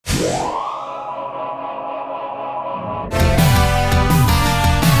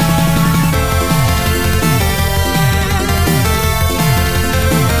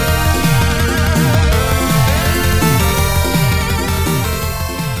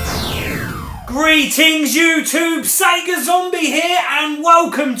Greetings YouTube, Sega Zombie here and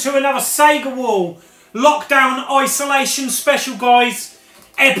welcome to another Sega Wall Lockdown Isolation Special, guys.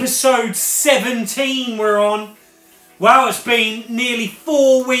 Episode 17 we're on. Well, it's been nearly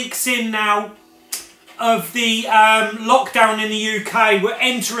 4 weeks in now of the lockdown in the UK. We're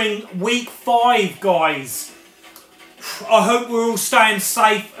entering week 5, guys. I hope we're all staying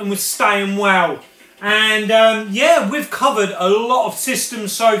safe and we're staying well. And yeah, we've covered a lot of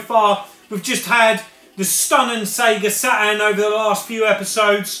systems so far. We've just had the stunning Sega Saturn over the last few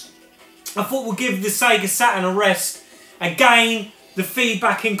episodes. I thought we'll give the Sega Saturn a rest. Again, the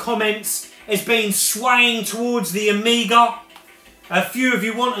feedback in comments has been swaying towards the Amiga. A few of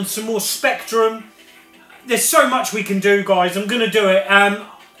you wanting some more Spectrum. There's so much we can do, guys. I'm going to do it.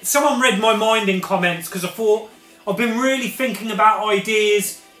 Someone read my mind in comments because I thought I've been really thinking about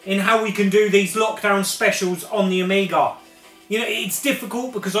ideas in how we can do these lockdown specials on the Amiga. You know, it's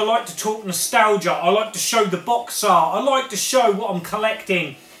difficult because I like to talk nostalgia. I like to show the box art. I like to show what I'm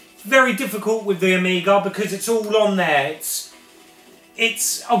collecting. It's very difficult with the Amiga because it's all on there.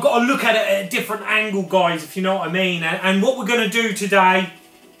 I've got to look at it at a different angle, guys, if you know what I mean. And what we're going to do today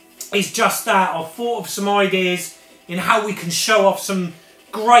is just that. I've thought of some ideas in how we can show off some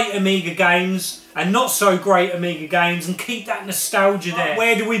great Amiga games and not so great Amiga games and keep that nostalgia there.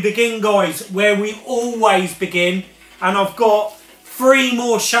 Where do we begin, guys? Where we always begin. And I've got 3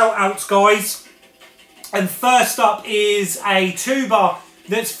 more shout outs, guys. And first up is a tuber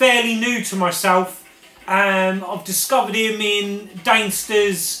that's fairly new to myself. I've discovered him in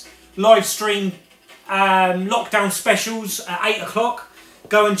Dainster's live stream lockdown specials at 8 o'clock.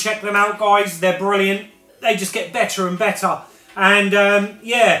 Go and check them out, guys. They're brilliant. They just get better and better. And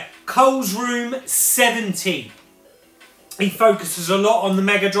yeah, Cole's Room 70. He focuses a lot on the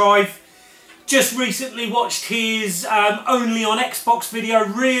Mega Drive. Just recently watched his only on Xbox video.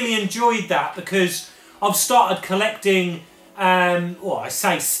 Really enjoyed that because I've started collecting, well, I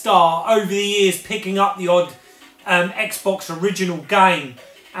say over the years, picking up the odd Xbox original game.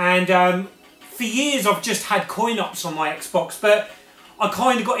 And for years I've just had coin-ops on my Xbox, but I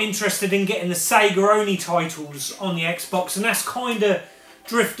kind of got interested in getting the Sega only titles on the Xbox, and that's kind of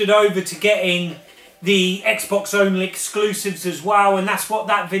drifted over to getting the Xbox only exclusives as well, and that's what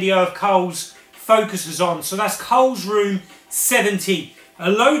that video of Cole's focuses on. So that's Cole's Room 70.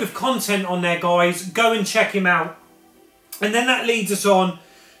 A load of content on there, guys. Go and check him out. And then that leads us on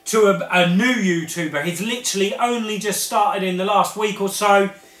to a new YouTuber. He's literally only just started in the last week or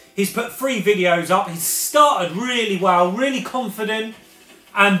so. He's put 3 videos up. He's started really well, really confident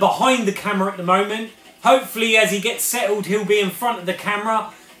and behind the camera at the moment. Hopefully as he gets settled he'll be in front of the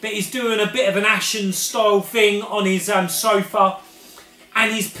camera, but he's doing a bit of an Ashen style thing on his sofa.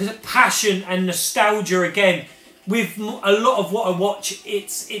 And his passion and nostalgia, again, with a lot of what I watch,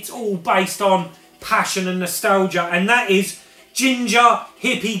 it's all based on passion and nostalgia. And that is Ginger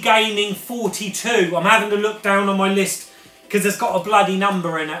Hippy Gaming 42. I'm having to look down on my list because it's got a bloody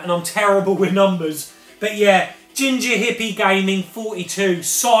number in it and I'm terrible with numbers. But yeah, Ginger Hippy Gaming 42,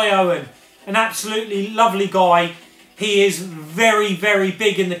 Cy Owen, an absolutely lovely guy. He is very, very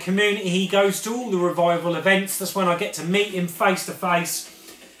big in the community. He goes to all the revival events. That's when I get to meet him face to face.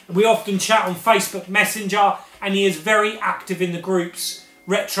 We often chat on Facebook Messenger, and he is very active in the groups.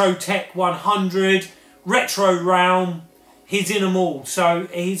 Retro Tech 100, Retro Realm, he's in them all. So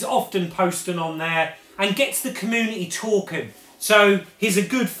he's often posting on there and gets the community talking. So he's a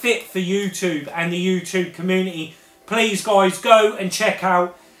good fit for YouTube and the YouTube community. Please, guys, go and check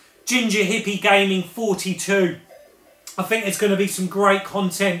out Ginger Hippy Gaming 42. I think there's going to be some great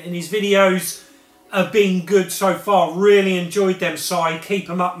content in his videos. Have been good so far. Really enjoyed them, Si. Keep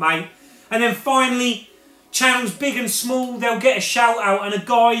them up, mate. And then finally, channels big and small, they'll get a shout out. And a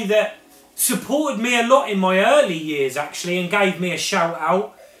guy that supported me a lot in my early years, actually, and gave me a shout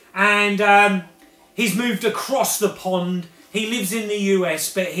out. And he's moved across the pond. He lives in the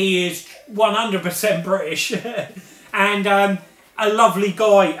US, but he is 100% British. And a lovely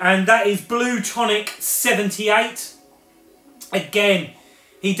guy. And that is Blue Tonic 78. Again,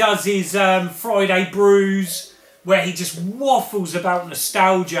 he does his Friday brews where he just waffles about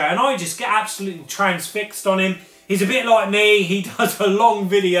nostalgia and I just get absolutely transfixed on him. He's a bit like me. He does a long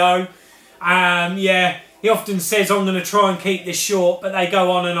video. Yeah, he often says, I'm going to try and keep this short, but they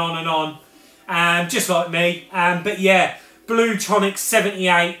go on and on and on. Just like me. But yeah, Blue Tonic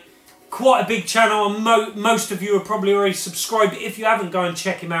 78. Quite a big channel, and most of you are probably already subscribed. If you haven't, go and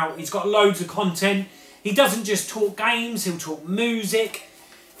check him out. He's got loads of content. He doesn't just talk games, he'll talk music,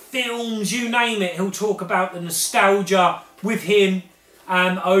 films, you name it. He'll talk about the nostalgia with him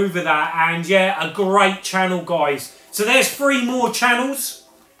over that. And yeah, a great channel, guys. So there's 3 more channels.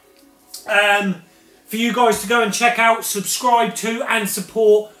 for you guys to go and check out, subscribe to and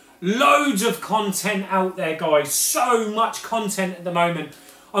support. Loads of content out there, guys. So much content at the moment.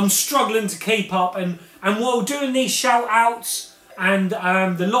 I'm struggling to keep up, and while doing these shout outs and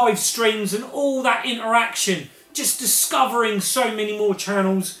the live streams and all that interaction, just discovering so many more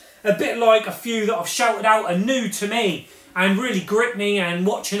channels, a bit like a few that I've shouted out are new to me and really grip me, and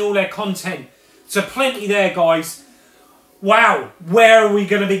watching all their content. So plenty there, guys. Wow, where are we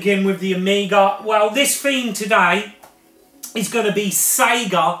going to begin with the Amiga? Well, this theme today is going to be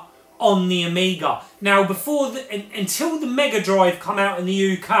Sega on the Amiga. Now, until the Mega Drive come out in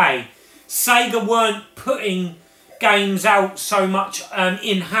the UK, Sega weren't putting games out so much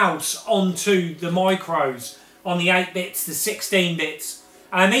in-house onto the micros, on the 8-bits, the 16-bits.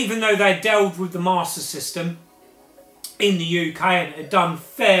 Even though they delved with the Master System in the UK and had done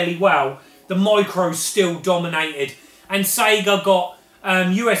fairly well, the micros still dominated. And Sega got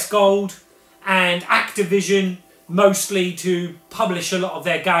US Gold and Activision mostly to publish a lot of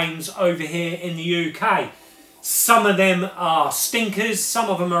their games over here in the UK. Some of them are stinkers, some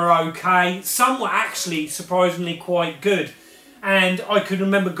of them are okay, some were actually surprisingly quite good. And I can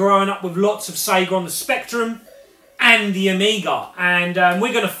remember growing up with lots of Sega on the Spectrum and the Amiga. And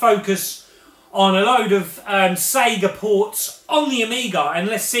we're going to focus on a load of Sega ports on the Amiga, and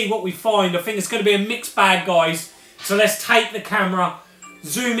let's see what we find. I think it's going to be a mixed bag, guys. So let's take the camera,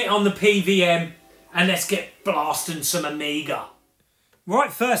 zoom it on the PVM, and let's get blasting some Amiga.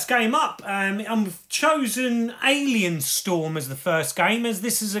 Right, first game up. I've chosen Alien Storm as the first game, as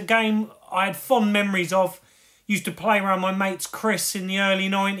this is a game I had fond memories of. Used to play around my mate's Chris in the early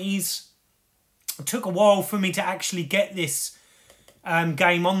 90s. It took a while for me to actually get this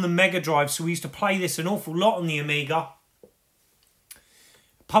game on the Mega Drive, so we used to play this an awful lot on the Amiga.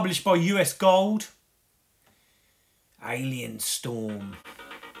 Published by US Gold. Alien Storm.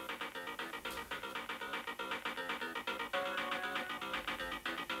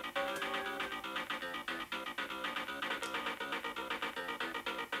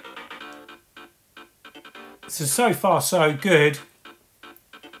 So far so good.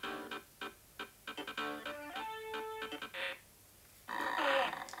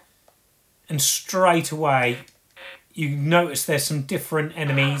 And straight away you notice there's some different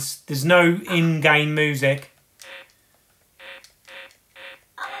enemies. There's no in-game music.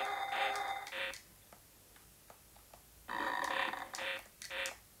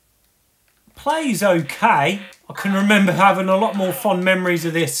 Plays okay. I can remember having a lot more fond memories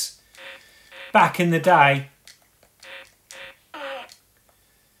of this back in the day.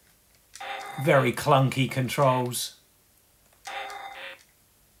 Very clunky controls.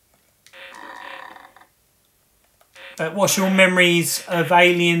 What's your memories of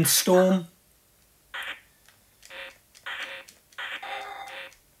Alien Storm?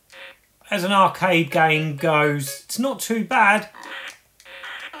 As an arcade game goes, it's not too bad.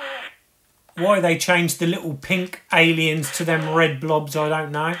 Why they changed the little pink aliens to them red blobs, I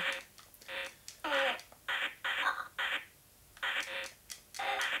don't know.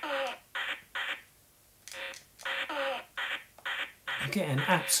 I'm getting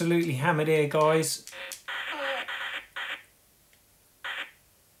absolutely hammered here, guys.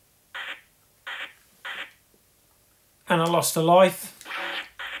 And I lost a life.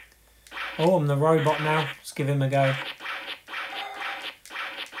 Oh, I'm the robot now. Let's give him a go.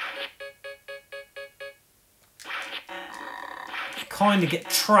 You kind of get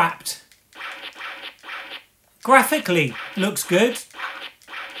trapped. Graphically, looks good.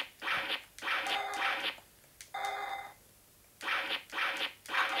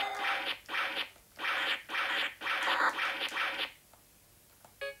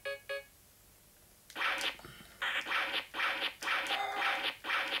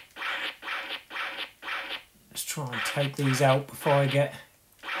 Let's try and take these out before I get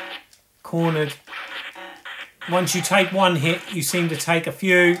cornered. Once you take one hit, you seem to take a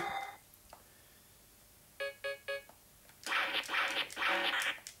few.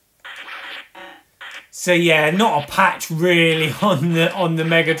 So yeah, not a patch really on the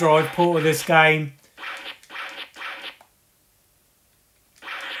Mega Drive port of this game.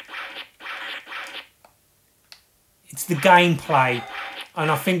 It's the gameplay,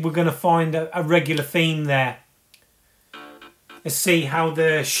 and I think we're going to find a regular theme there. Let's see how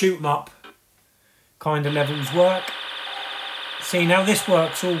the shoot 'em up kind of levels work. See, now this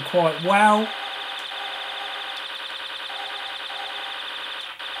works all quite well.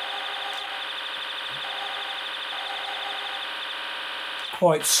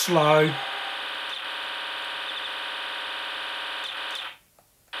 Quite slow.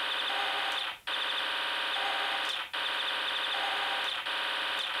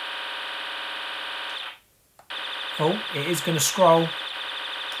 Oh, it is going to scroll.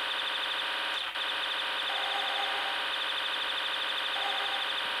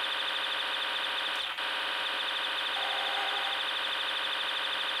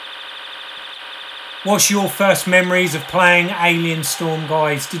 What's your first memories of playing Alien Storm,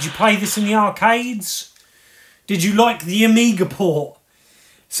 guys? Did you play this in the arcades? Did you like the Amiga port?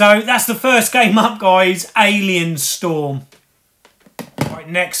 So that's the first game up, guys. Alien Storm. Right,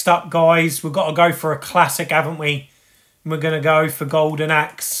 next up, guys, we've got to go for a classic, haven't we? We're going to go for Golden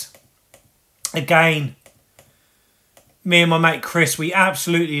Axe. Again, me and my mate Chris, we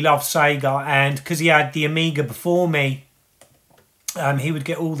absolutely love Sega. And because he had the Amiga before me, he would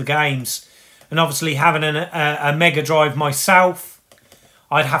get all the games. And obviously having a Mega Drive myself,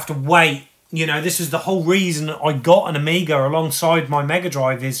 I'd have to wait. You know, this is the whole reason I got an Amiga alongside my Mega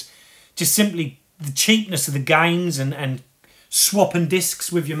Drive, is just simply the cheapness of the games and swapping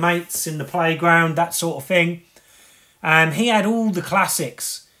discs with your mates in the playground, that sort of thing. He had all the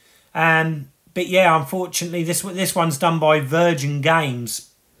classics. But yeah, unfortunately, this one's done by Virgin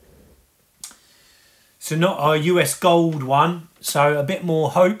Games. So not our US Gold one. So a bit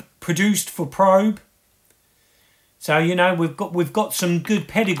more hope. Produced for Probe. So, you know, we've got some good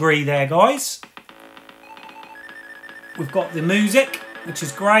pedigree there, guys. We've got the music, which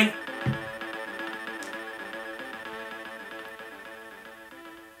is great.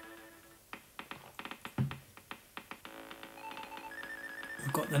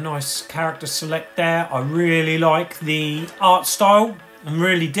 We've got the nice character select there. I really like the art style. I'm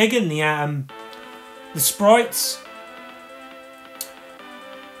really digging the sprites.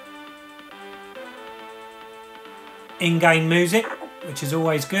 In-game music, which is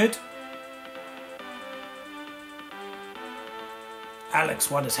always good.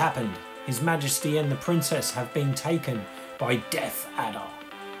 Alex, what has happened? His Majesty and the Princess have been taken by Death Adder.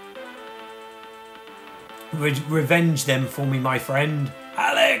 Revenge them for me, my friend.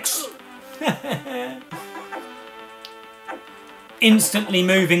 Alex! Instantly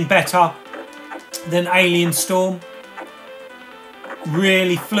moving better than Alien Storm.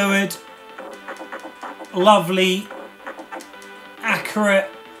 Really fluid. Lovely. Accurate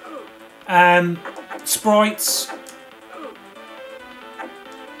sprites.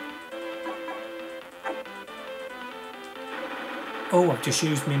 Oh, I've just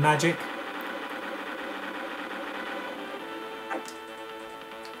used my magic.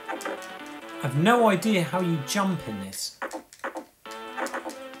 I've no idea how you jump in this.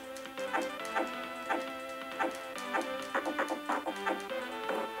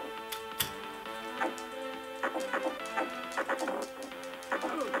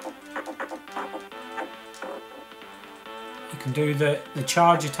 Can do the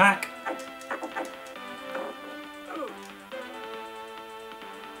charge attack.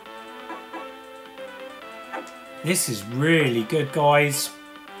 This is really good, guys.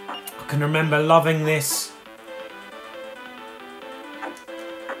 I can remember loving this.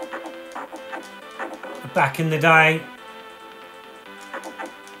 Back in the day.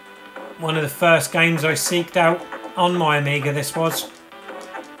 One of the first games I seeked out on my Amiga, this was.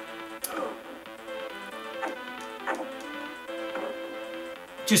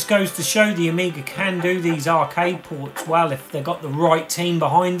 Just goes to show the Amiga can do these arcade ports well if they've got the right team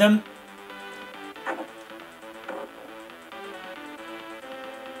behind them.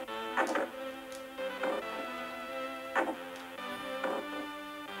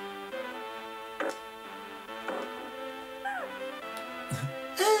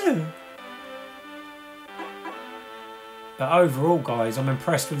 But overall, guys, I'm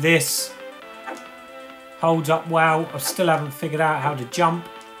impressed with this. Holds up well. I still haven't figured out how to jump.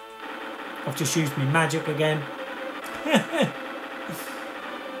 I've just used my magic again.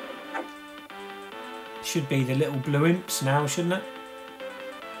 Should be the little blue imps now, shouldn't it?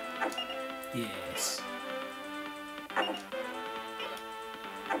 Yes.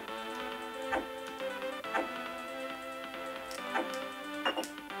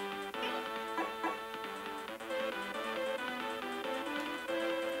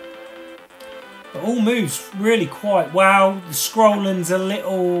 It all moves really quite well. The scrolling's a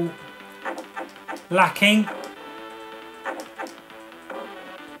little lacking.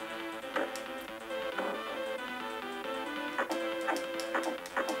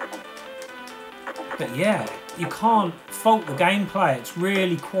 But yeah, you can't fault the gameplay. It's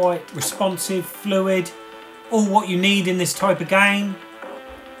really quite responsive, fluid, all what you need in this type of game.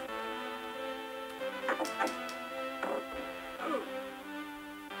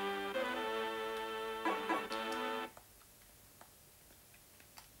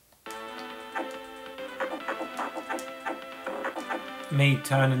 Me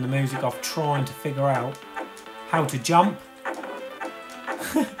turning the music off, trying to figure out how to jump.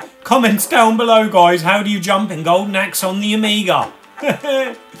 Comments down below, guys. How do you jump in Golden Axe on the Amiga?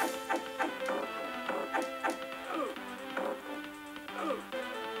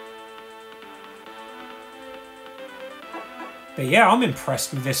 But yeah, I'm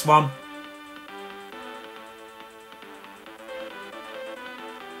impressed with this one.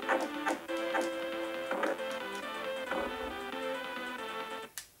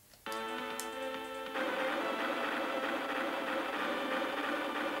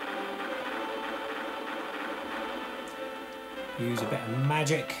 Use a bit of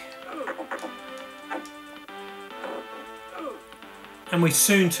magic. And we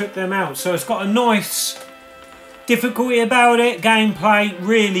soon took them out. So it's got a nice difficulty about it. Gameplay,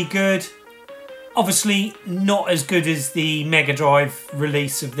 really good. Obviously not as good as the Mega Drive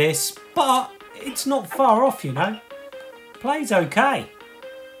release of this, but it's not far off, you know. Plays okay.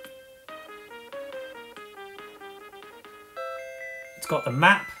 It's got the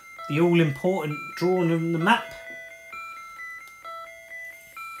map, the all-important drawing of the map.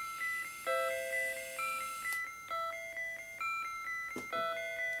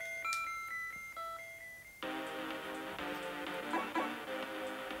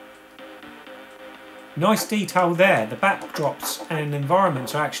 Nice detail there. The backdrops and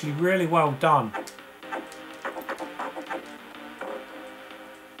environments are actually really well done.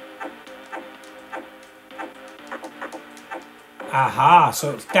 Aha,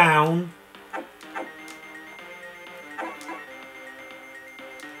 so it's down.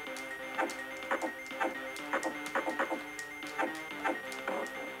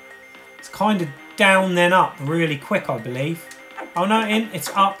 It's kind of down then up really quick, I believe. Oh no, it's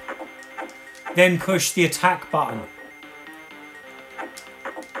up. Then push the attack button.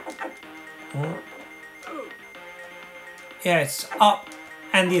 Oh. Yeah, it's up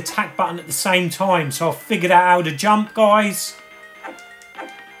and the attack button at the same time. So I've figured out how to jump, guys.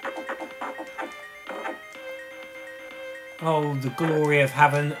 Oh, the glory of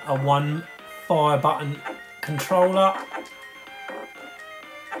having a one fire button controller.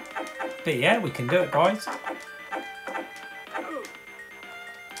 But yeah, we can do it, guys.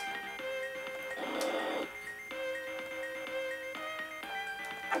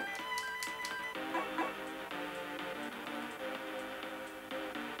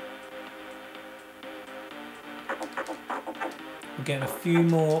 We're getting a few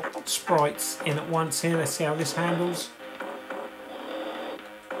more sprites in at once here. Let's see how this handles.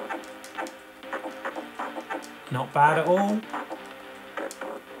 Not bad at all.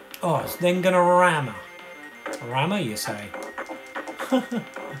 Oh, it's then gonna rammer. Rammer, you say?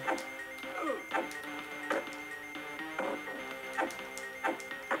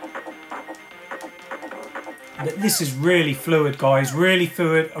 This is really fluid, guys. Really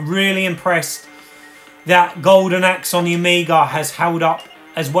fluid. I'm really impressed that Golden Axe on the Amiga has held up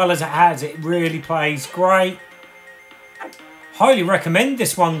as well as it has. It really plays great. Highly recommend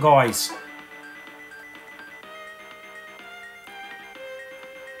this one, guys.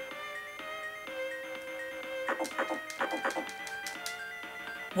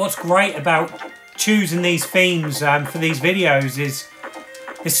 What's great about choosing these themes for these videos is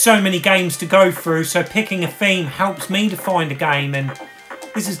there's so many games to go through, so picking a theme helps me to find a game, and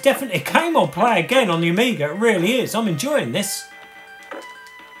this is definitely a game I'll play again on the Amiga. It really is. I'm enjoying this.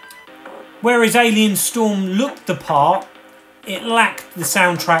 Whereas Alien Storm looked the part, it lacked the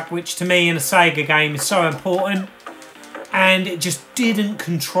soundtrack, which to me in a Sega game is so important. And it just didn't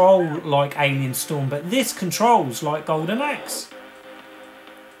control like Alien Storm. But this controls like Golden Axe.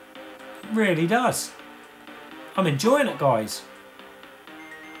 It really does. I'm enjoying it, guys.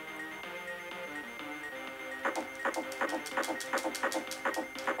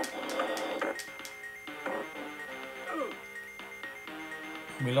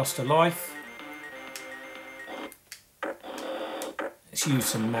 We lost a life. Let's use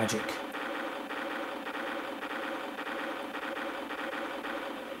some magic.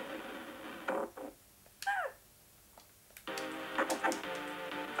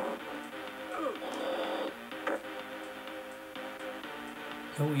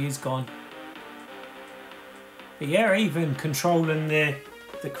 Oh, he is gone. But yeah, even controlling the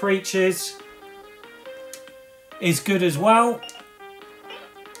creatures is good as well.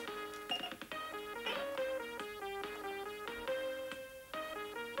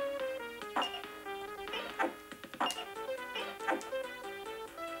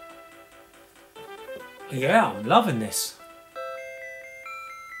 Yeah, I'm loving this.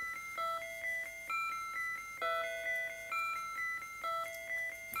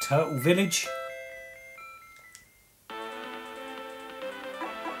 Turtle Village.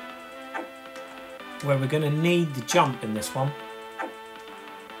 where we're going to need the jump in this one.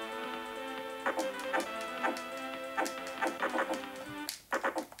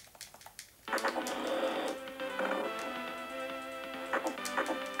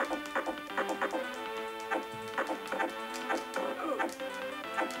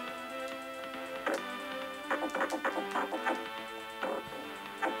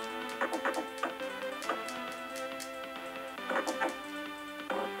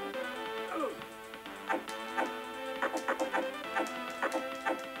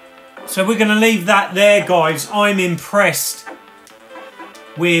 So we're going to leave that there, guys. I'm impressed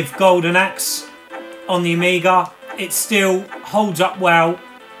with Golden Axe on the Amiga. It still holds up well.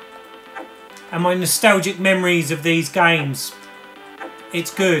 And my nostalgic memories of these games,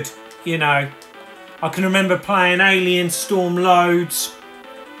 it's good, you know. I can remember playing Alien Storm loads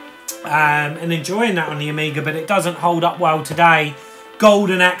and enjoying that on the Amiga, but it doesn't hold up well today.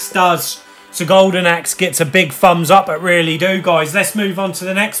 Golden Axe does. So Golden Axe gets a big thumbs up, it really do, guys. Let's move on to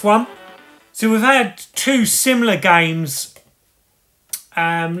the next one. So we've had two similar games,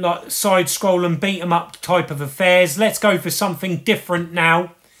 like side-scroll and beat-em-up type of affairs. Let's go for something different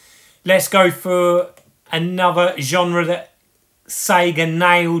now. Let's go for another genre that Sega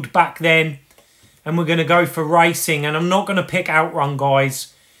nailed back then. And we're going to go for racing. And I'm not going to pick Outrun,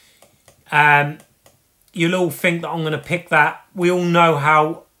 guys. You'll all think that I'm going to pick that. We all know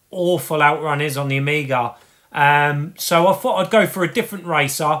how awful Outrun is on the Amiga. So I thought I'd go for a different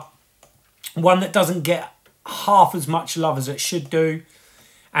racer. One that doesn't get half as much love as it should do.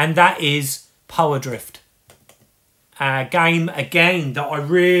 And that is Power Drift. A game, again, that I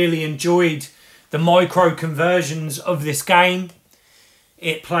really enjoyed the micro conversions of this game.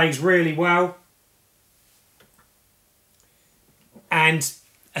 It plays really well. And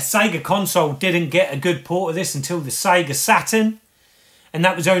a Sega console didn't get a good port of this until the Sega Saturn. And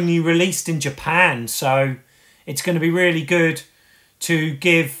that was only released in Japan. So it's going to be really good to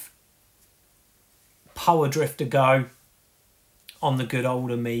give Power Drift a go on the good old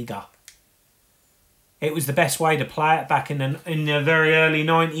Amiga. It was the best way to play it back in the very early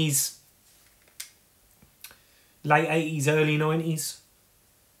 90s. Late 80s, early 90s.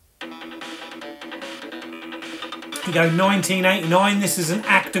 You go 1989. This is an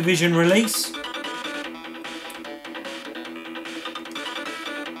Activision release.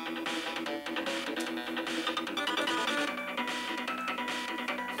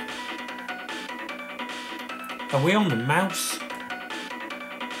 Are we on the mouse?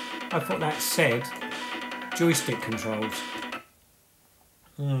 I thought that said joystick controls.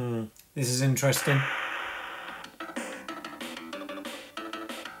 This is interesting.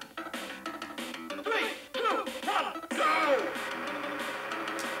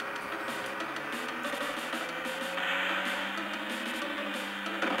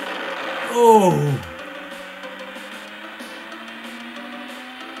 Oh!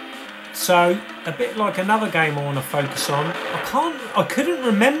 So, a bit like another game I want to focus on. I couldn't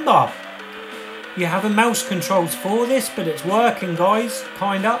remember. You have a mouse controls for this, but it's working, guys,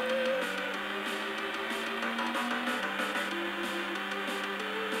 kinda.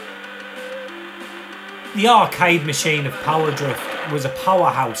 The arcade machine of Power Drift was a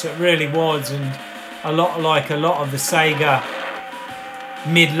powerhouse, it really was, and a lot of the Sega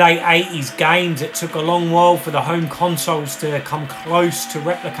mid-late 80s games, it took a long while for the home consoles to come close to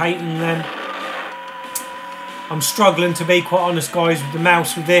replicating them. I'm struggling, to be quite honest, guys, with the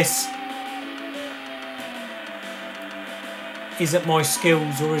mouse with this. Is it my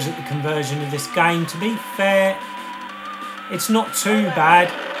skills or is it the conversion of this game? To be fair, it's not too bad.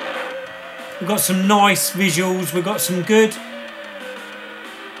 We've got some nice visuals, we've got some good,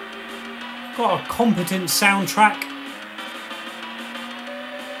 got a competent soundtrack.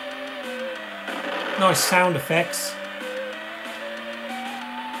 Nice sound effects.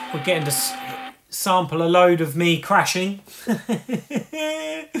 We're getting to sample a load of me crashing.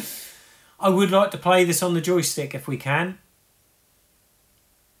 I would like to play this on the joystick if we can.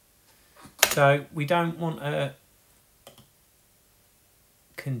 So we don't want to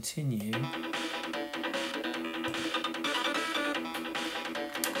continue.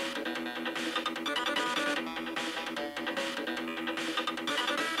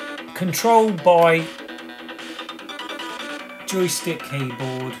 Control by joystick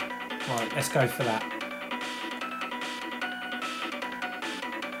keyboard. Right, let's go for that.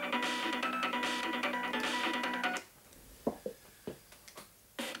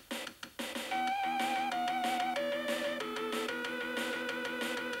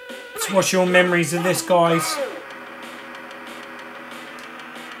 So what's your memories of this, guys?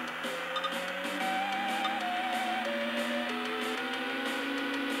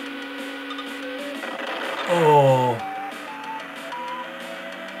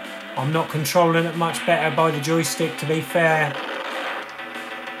 I'm not controlling it much better by the joystick, to be fair.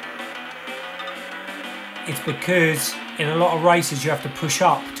 It's because in a lot of races you have to push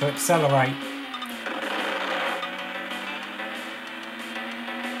up to accelerate.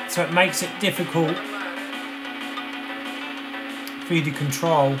 So it makes it difficult for you to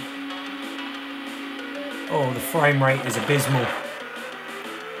control. Oh, the frame rate is abysmal.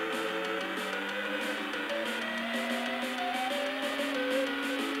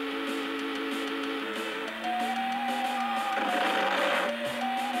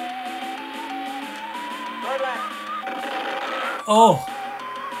 Oh.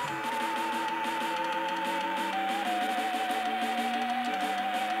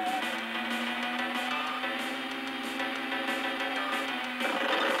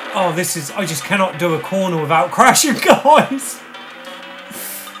 Oh, this is... I just cannot do a corner without crashing, guys.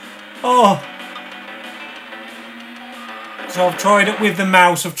 Oh. So I've tried it with the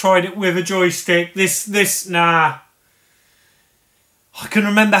mouse. I've tried it with a joystick. Nah. I can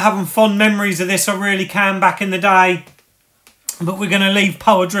remember having fond memories of this. I really can back in the day. But we're going to leave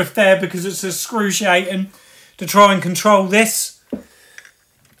Power Drift there because it's excruciating to try and control this.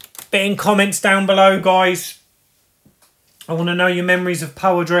 But in comments down below, guys, I want to know your memories of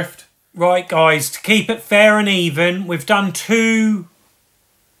Power Drift. Right, guys, to keep it fair and even, we've done 2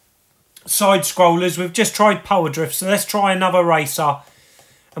 side scrollers. We've just tried Power Drift, so let's try another racer.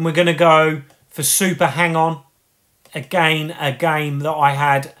 And we're going to go for Super Hang-On. Again, a game that I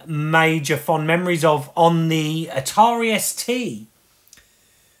had major fond memories of on the Atari ST.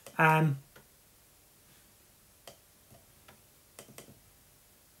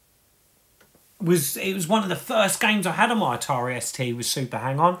 It was one of the first games I had on my Atari ST was Super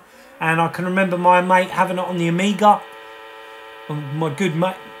Hang-On. And I can remember my mate having it on the Amiga. And my good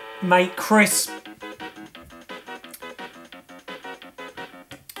mate Chris.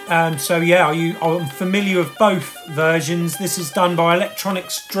 So yeah, I'm familiar with both versions. This is done by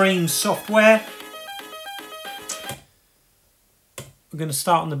Electronics Dreams Software. We're going to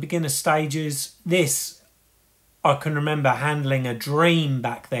start on the beginner stages. This, I can remember handling a dream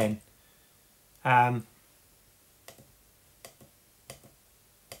back then.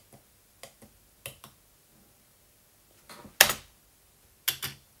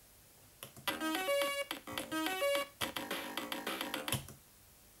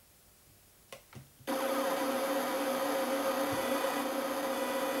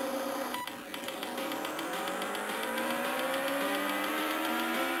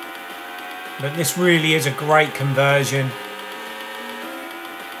 But this really is a great conversion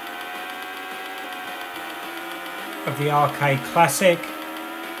of the arcade classic.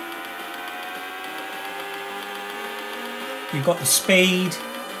 You've got the speed.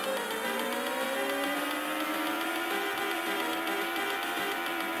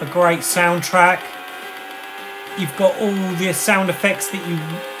 A great soundtrack. You've got all the sound effects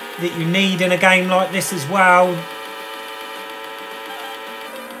that you need in a game like this as well.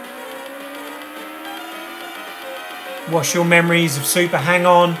 What's your memories of Super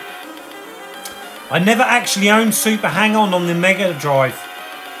Hang-On? I never actually owned Super Hang-On the Mega Drive.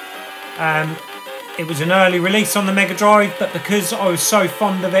 It was an early release on the Mega Drive, but because I was so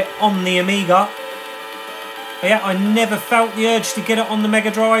fond of it on the Amiga, yeah, I never felt the urge to get it on the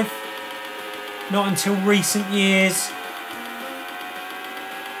Mega Drive. Not until recent years.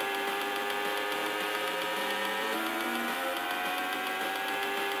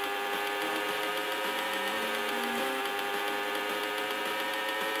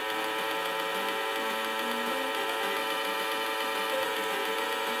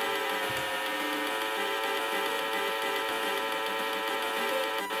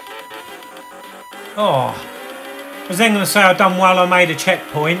 Oh, I was then going to say I'd done well. I made a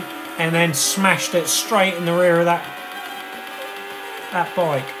checkpoint and then smashed it straight in the rear of that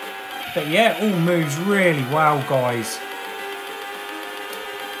bike. But yeah, it all moves really well, guys.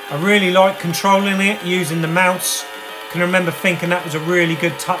 I really like controlling it using the mouse. I can remember thinking that was a really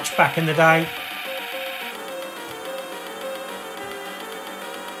good touch back in the day.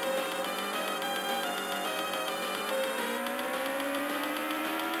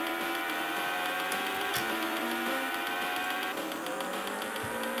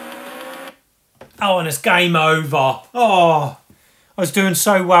 Oh, and it's game over. Oh, I was doing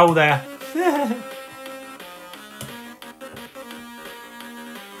so well there.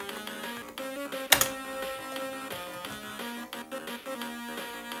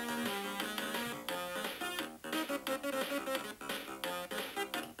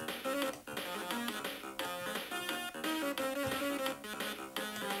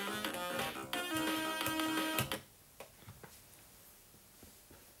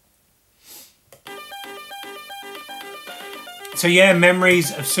 So yeah,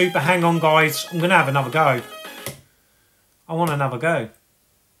 memories of Super Hang On, guys. I'm going to have another go. I want another go.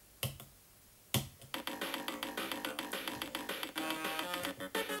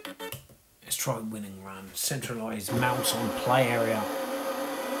 Let's try winning run. Centralised mouse on play area.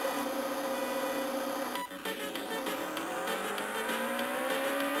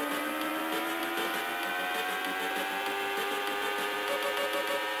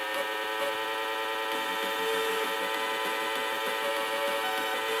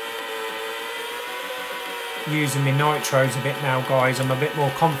 Using my nitros a bit now, guys. I'm a bit more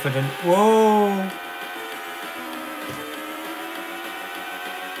confident. Whoa!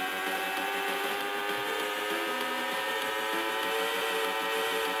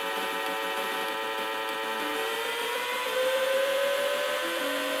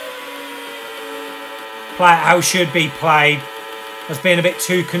 Play it how it should be played. I was being a bit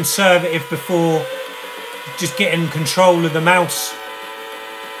too conservative before, just getting control of the mouse.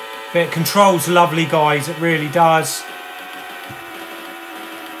 But it controls lovely, guys, it really does.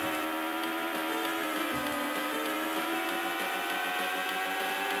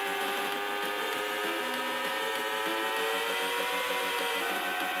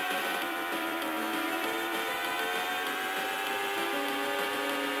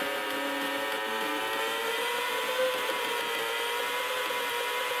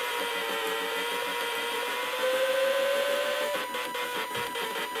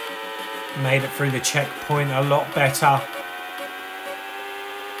 Made it through the checkpoint a lot better.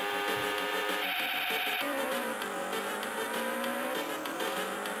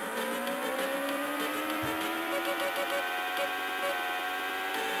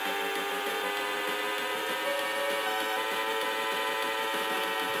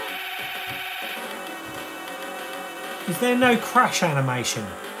 Is there no crash animation?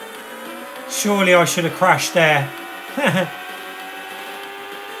 Surely I should have crashed there.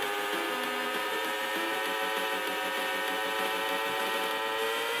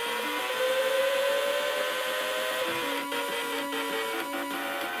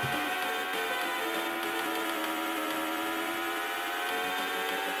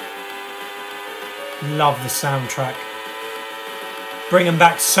 Love the soundtrack. Bringing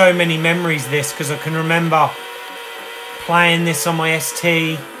back so many memories, this, because I can remember playing this on my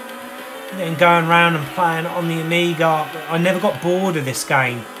ST, then going around and playing it on the Amiga. I never got bored of this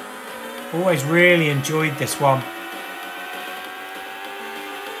game. Always really enjoyed this one.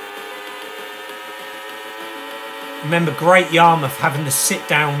 Remember Great Yarmouth having the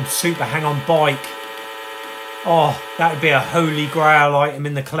sit-down Super Hang-On bike. Oh, that would be a holy grail item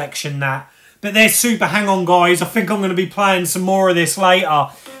in the collection, that. But there's Super Hang-On, guys. I think I'm going to be playing some more of this later.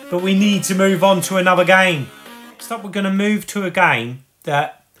 But we need to move on to another game. Next up, we're going to move to a game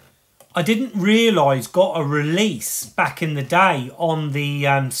that I didn't realise got a release back in the day on the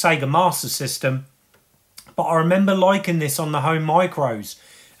Sega Master System. But I remember liking this on the home micros.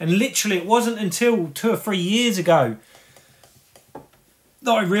 And literally, it wasn't until 2 or 3 years ago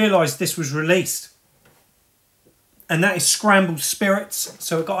that I realised this was released. And that is Scrambled Spirits.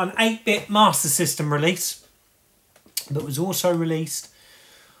 So it got an 8-bit Master System release, but was also released,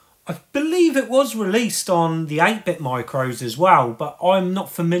 I believe it was released on the 8-bit micros as well, but I'm not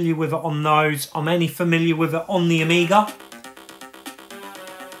familiar with it on those. I'm only familiar with it on the Amiga.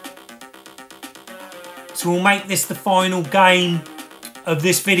 So we'll make this the final game of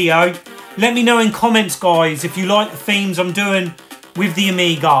this video. Let me know in comments, guys, if you like the themes I'm doing with the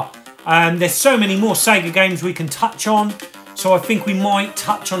Amiga. There's so many more Sega games we can touch on, so I think we might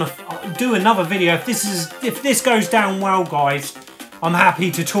touch on do another video. If this goes down well, guys, I'm happy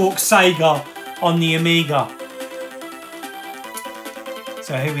to talk Sega on the Amiga.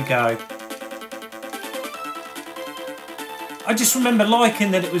 So here we go. I just remember liking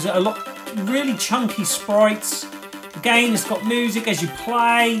that it was a lot really chunky sprites. Again, it's got music as you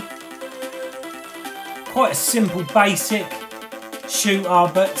play. Quite a simple, basic shooter,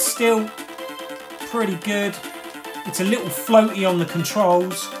 but still pretty good. It's a little floaty on the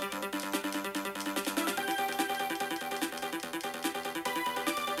controls.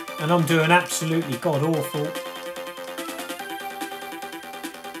 And I'm doing absolutely god awful.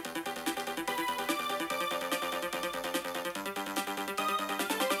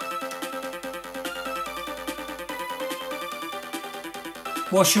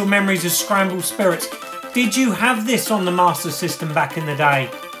 What's your memories of Scrambled Spirits? Did you have this on the Master System back in the day?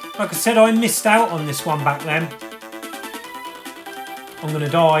 Like I said, I missed out on this one back then. I'm gonna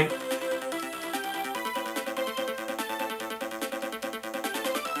die.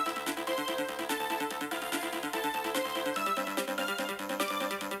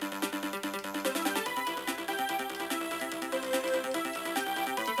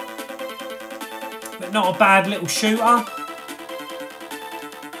 not a bad little shooter.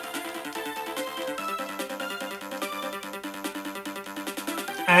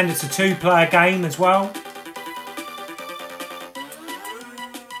 And it's a 2-player game as well.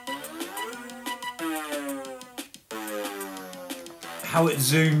 How it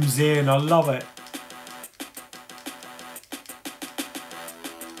zooms in, I love it.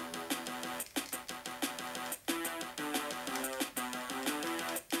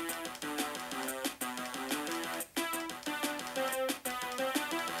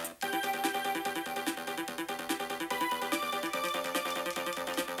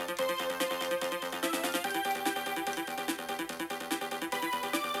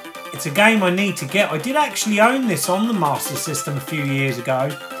 It's a game I need to get. I did actually own this on the Master System a few years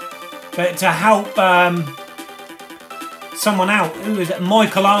ago. But to help someone out, who was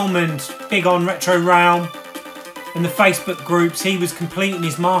Michael Almond, big on Retro Realm, in the Facebook groups, he was completing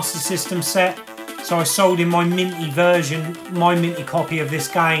his Master System set. So I sold him my minty version, my minty copy of this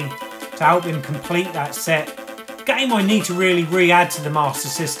game to help him complete that set. Game I need to really re-add to the Master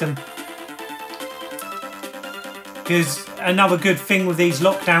System. Because another good thing with these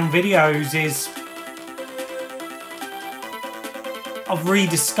lockdown videos is I've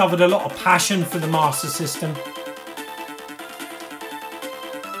rediscovered a lot of passion for the Master System.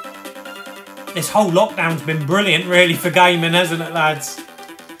 This whole lockdown's been brilliant really for gaming, hasn't it, lads?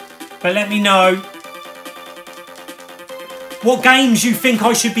 But let me know what games you think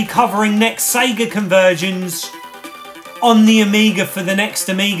I should be covering next Sega conversions on the Amiga for the next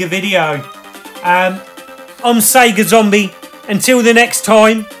Amiga video. I'm Sega Zombie. Until the next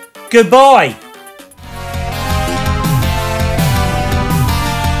time, goodbye.